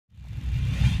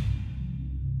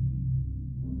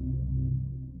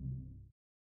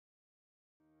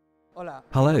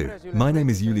Hello, my name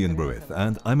is Julian Ruiz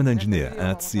and I'm an engineer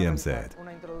at CMZ.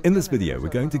 In this video we're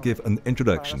going to give an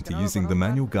introduction to using the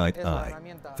manual guide I.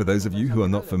 For those of you who are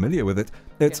not familiar with it,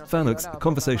 it's FANUC's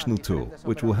conversational tool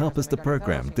which will help us to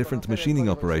program different machining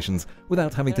operations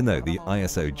without having to know the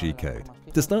ISO G-code.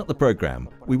 To start the program,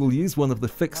 we will use one of the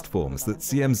fixed forms that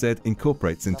CMZ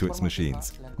incorporates into its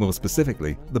machines, more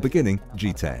specifically the beginning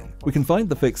G10. We can find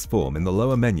the fixed form in the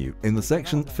lower menu in the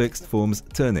section Fixed Forms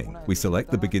Turning. We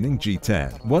select the beginning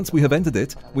G10. Once we have entered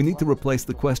it, we need to replace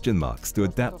the question marks to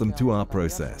adapt them to our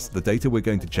process. The data we're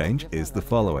going to change is the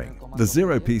following: the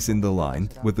 0 piece in the line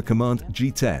with the command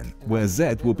G10, where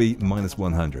Z will be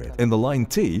 -100. In the line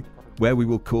T, where we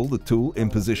will call the tool in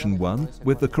position 1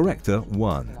 with the corrector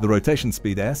 1, the rotation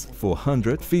speed S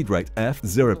 400, feed rate F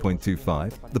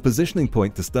 0.25, the positioning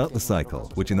point to start the cycle,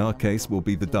 which in our case will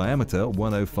be the diameter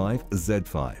 105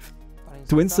 Z5.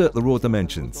 To insert the raw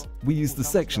dimensions, we use the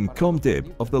section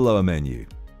ComDib of the lower menu.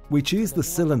 We choose the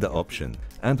cylinder option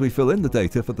and we fill in the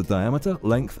data for the diameter,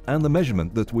 length and the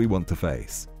measurement that we want to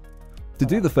face. To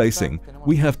do the facing,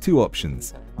 we have two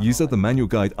options: either the manual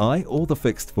guide I or the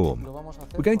fixed form.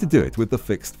 We're going to do it with the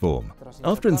fixed form.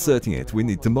 After inserting it, we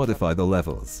need to modify the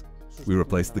levels. We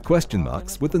replace the question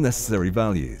marks with the necessary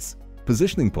values.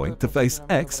 Positioning point to face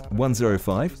X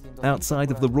 105 outside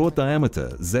of the raw diameter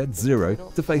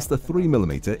Z0 to face the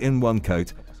 3mm in one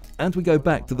coat, and we go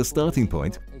back to the starting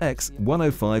point X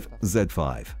 105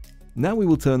 Z5. Now we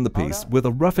will turn the piece with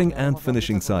a roughing and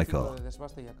finishing cycle.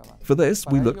 For this,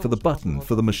 we look for the button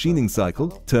for the machining cycle,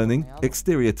 turning,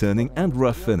 exterior turning and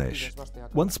rough finish.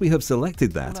 Once we have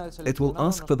selected that, it will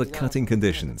ask for the cutting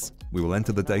conditions. We will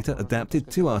enter the data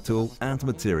adapted to our tool and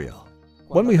material.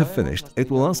 When we have finished, it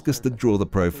will ask us to draw the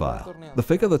profile. The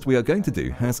figure that we are going to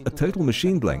do has a total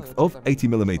machined length of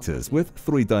 80mm with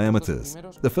 3 diameters.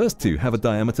 The first two have a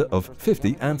diameter of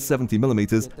 50 and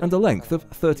 70mm and a length of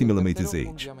 30mm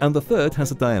each, and the third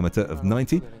has a diameter of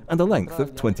 90 and a length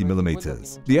of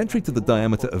 20mm. The entry to the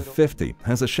diameter of 50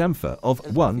 has a chamfer of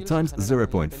 1 times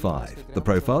 0.5. The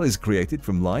profile is created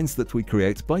from lines that we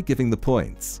create by giving the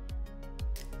points.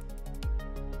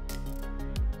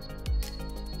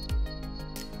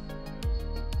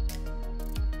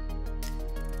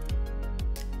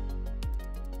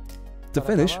 To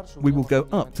finish, we will go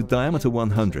up to diameter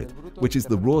 100, which is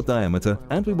the raw diameter,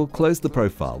 and we will close the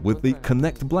profile with the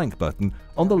Connect Blank button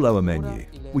on the lower menu.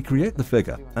 We create the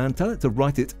figure and tell it to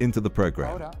write it into the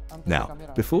program. Now,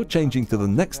 before changing to the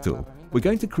next tool, we're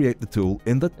going to create the tool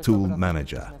in the Tool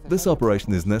Manager. This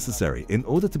operation is necessary in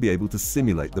order to be able to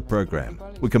simulate the program.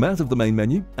 We come out of the main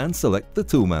menu and select the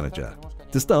Tool Manager.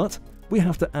 To start, we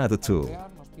have to add a tool.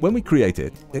 When we create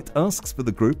it, it asks for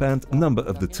the group and number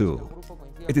of the tool.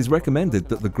 It is recommended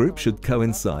that the group should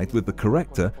coincide with the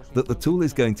corrector that the tool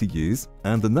is going to use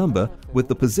and the number with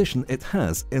the position it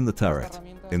has in the turret.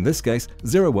 In this case,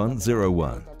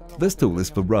 0101. This tool is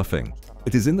for roughing.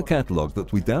 It is in the catalog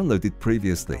that we downloaded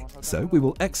previously, so we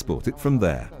will export it from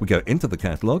there. We go into the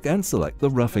catalog and select the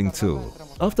roughing tool.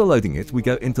 After loading it, we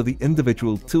go into the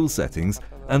individual tool settings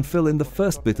and fill in the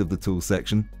first bit of the tool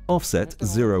section, offset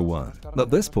 01. At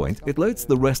this point, it loads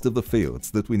the rest of the fields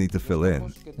that we need to fill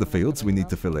in. The fields we need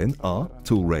to fill in are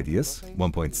tool radius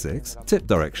 1.6, tip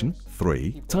direction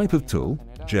 3, type of tool,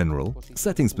 general,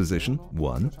 settings position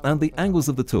 1, and the angles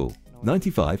of the tool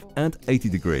 95 and 80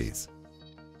 degrees.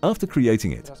 After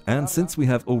creating it, and since we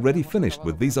have already finished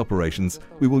with these operations,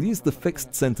 we will use the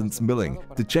fixed sentence milling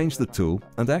to change the tool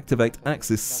and activate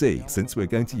axis C since we're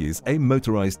going to use a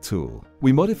motorized tool.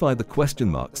 We modify the question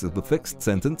marks of the fixed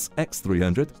sentence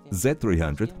X300,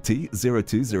 Z300,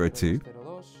 T0202,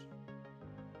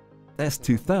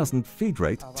 S2000 feed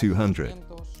rate 200.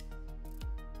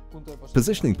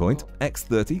 Positioning point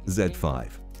X30,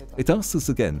 Z5. It asks us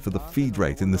again for the feed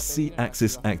rate in the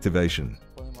C-axis activation.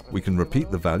 We can repeat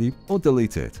the value or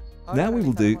delete it. Now we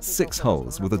will do 6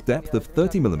 holes with a depth of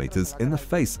 30mm in the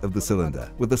face of the cylinder,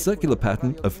 with a circular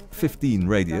pattern of 15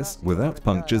 radius, without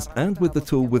punctures and with the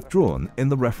tool withdrawn in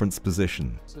the reference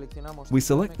position. We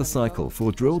select the cycle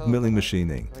for drilled milling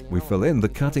machining. We fill in the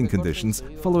cutting conditions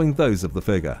following those of the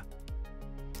figure.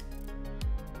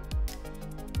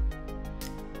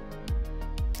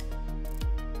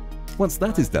 Once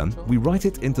that is done, we write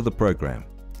it into the program.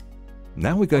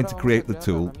 Now we're going to create the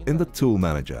tool in the Tool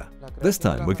Manager. This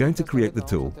time we're going to create the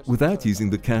tool without using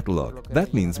the catalog.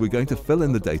 That means we're going to fill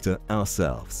in the data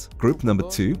ourselves. Group number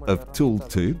 2 of Tool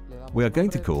 2 we are going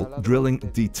to call Drilling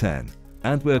D10,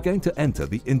 and we are going to enter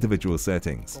the individual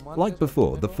settings. Like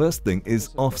before, the first thing is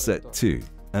Offset 2,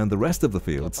 and the rest of the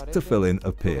fields to fill in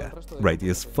appear.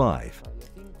 Radius 5,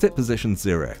 Tip position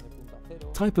 0,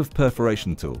 Type of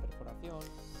perforation tool,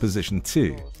 Position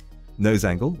 2, Nose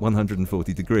angle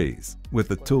 140 degrees. With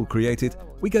the tool created,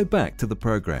 we go back to the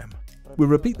program. We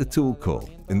repeat the tool call,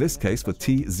 in this case for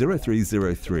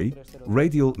T0303,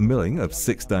 radial milling of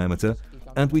 6 diameter,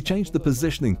 and we change the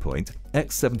positioning point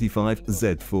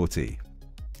X75Z40.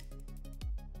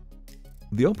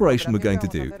 The operation we're going to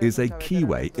do is a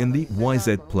keyway in the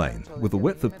YZ plane with a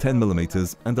width of 10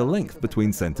 mm and a length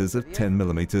between centers of 10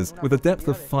 mm with a depth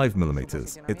of 5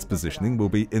 mm. Its positioning will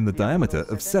be in the diameter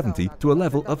of 70 to a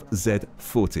level of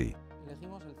Z40.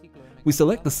 We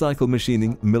select the cycle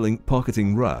machining milling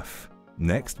pocketing rough.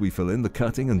 Next, we fill in the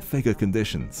cutting and figure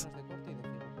conditions.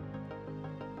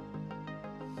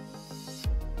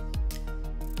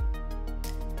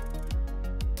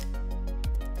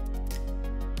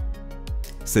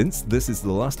 Since this is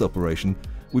the last operation,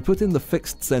 we put in the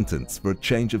fixed sentence for a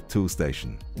change of tool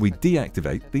station. We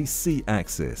deactivate the C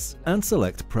axis and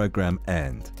select Program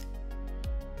End.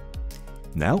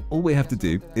 Now all we have to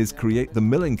do is create the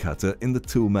milling cutter in the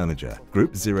Tool Manager.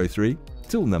 Group 03,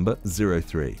 tool number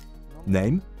 03.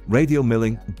 Name, Radial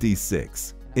Milling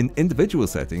D6. In individual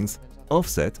settings,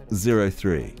 Offset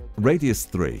 03, Radius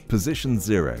 3, Position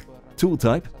 0. Tool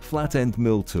type, Flat End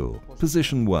Mill Tool,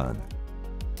 Position 1.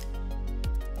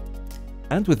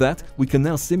 And with that, we can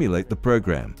now simulate the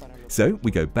program. So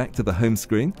we go back to the home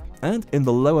screen and in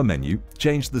the lower menu,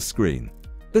 change the screen.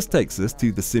 This takes us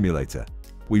to the simulator.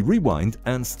 We rewind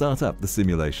and start up the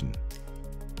simulation.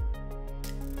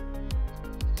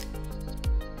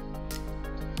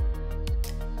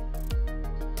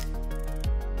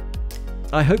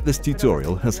 I hope this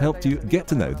tutorial has helped you get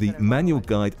to know the Manual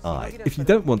Guide I. If you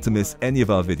don't want to miss any of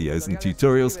our videos and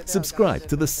tutorials, subscribe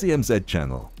to the CMZ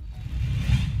channel.